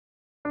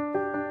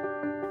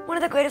One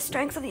of the greatest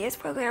strengths of the ACE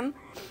program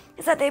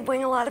is that they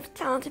bring a lot of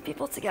talented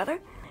people together.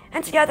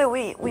 And together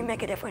we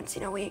make a difference.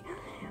 You know,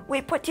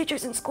 we put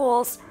teachers in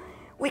schools,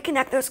 we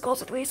connect those schools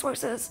with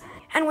resources,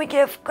 and we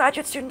give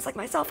graduate students like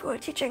myself who are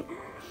teaching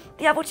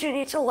the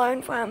opportunity to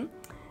learn from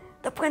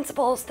the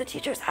principals, the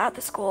teachers at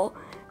the school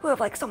who have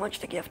like so much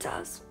to give to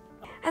us.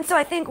 And so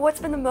I think what's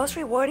been the most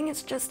rewarding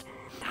is just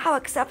how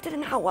accepted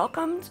and how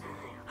welcomed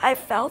I've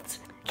felt.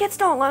 Kids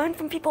don't learn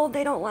from people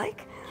they don't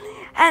like.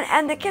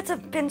 And the kids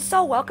have been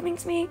so welcoming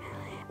to me.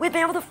 We've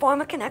been able to form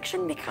a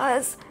connection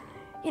because,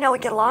 you know, we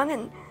get along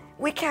and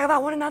we care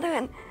about one another,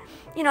 and,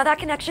 you know, that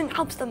connection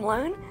helps them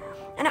learn,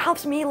 and it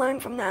helps me learn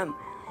from them.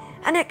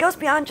 And it goes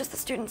beyond just the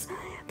students.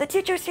 The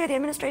teachers here, the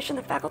administration,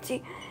 the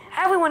faculty,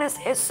 everyone is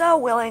so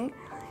willing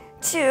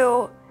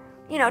to,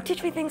 you know,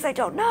 teach me things I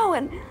don't know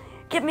and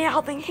give me a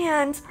helping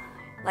hand,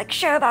 like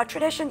share about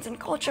traditions and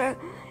culture.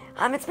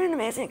 It's been an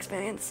amazing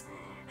experience,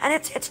 and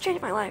it's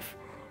changed my life.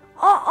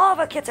 All of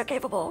our kids are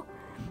capable.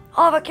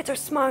 All of our kids are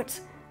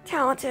smart,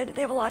 talented,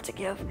 they have a lot to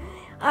give.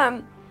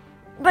 But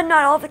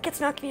not all of the kids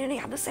in our community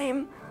have the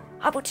same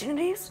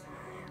opportunities.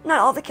 Not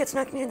all the kids in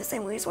our community have the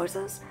same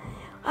resources.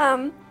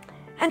 And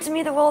to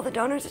me, the role of the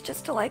donors is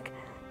just to like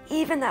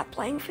even that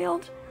playing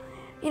field,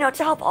 you know,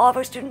 to help all of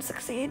our students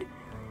succeed,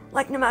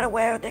 like no matter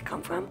where they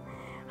come from.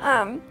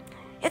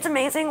 It's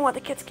amazing what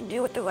the kids can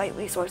do with the right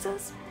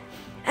resources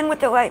and with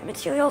the right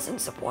materials and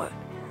support.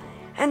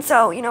 And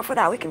so, you know, for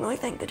that we can really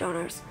thank the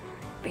donors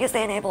because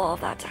they enable all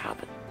of that to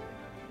happen.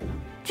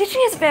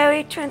 Teaching is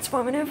very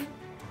transformative.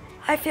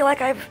 I feel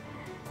like I've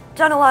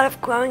done a lot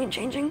of growing and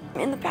changing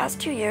in the past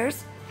 2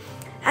 years,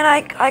 and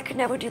I could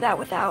never do that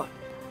without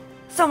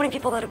so many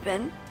people that have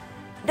been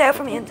there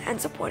for me and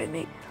supported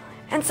me.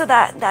 And so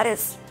that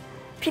is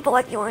people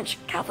like the Orange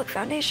Catholic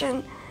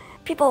Foundation,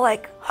 people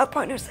like our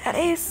partners at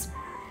ACE,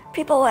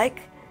 people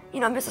like,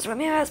 you know, Mrs.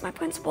 Ramirez, my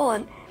principal,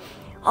 and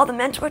all the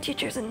mentor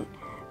teachers and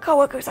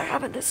co-workers I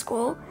have at this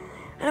school,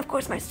 and of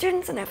course my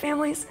students and their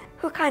families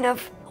who kind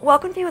of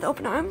welcomed me with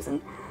open arms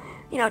and,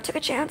 you know, took a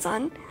chance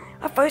on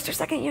a first or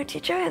second year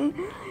teacher and,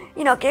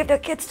 you know, gave their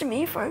kids to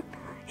me for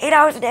 8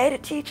 hours a day to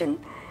teach and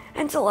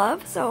to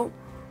love. So,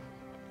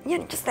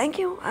 yeah, just thank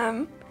you.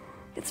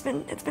 It's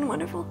been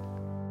wonderful.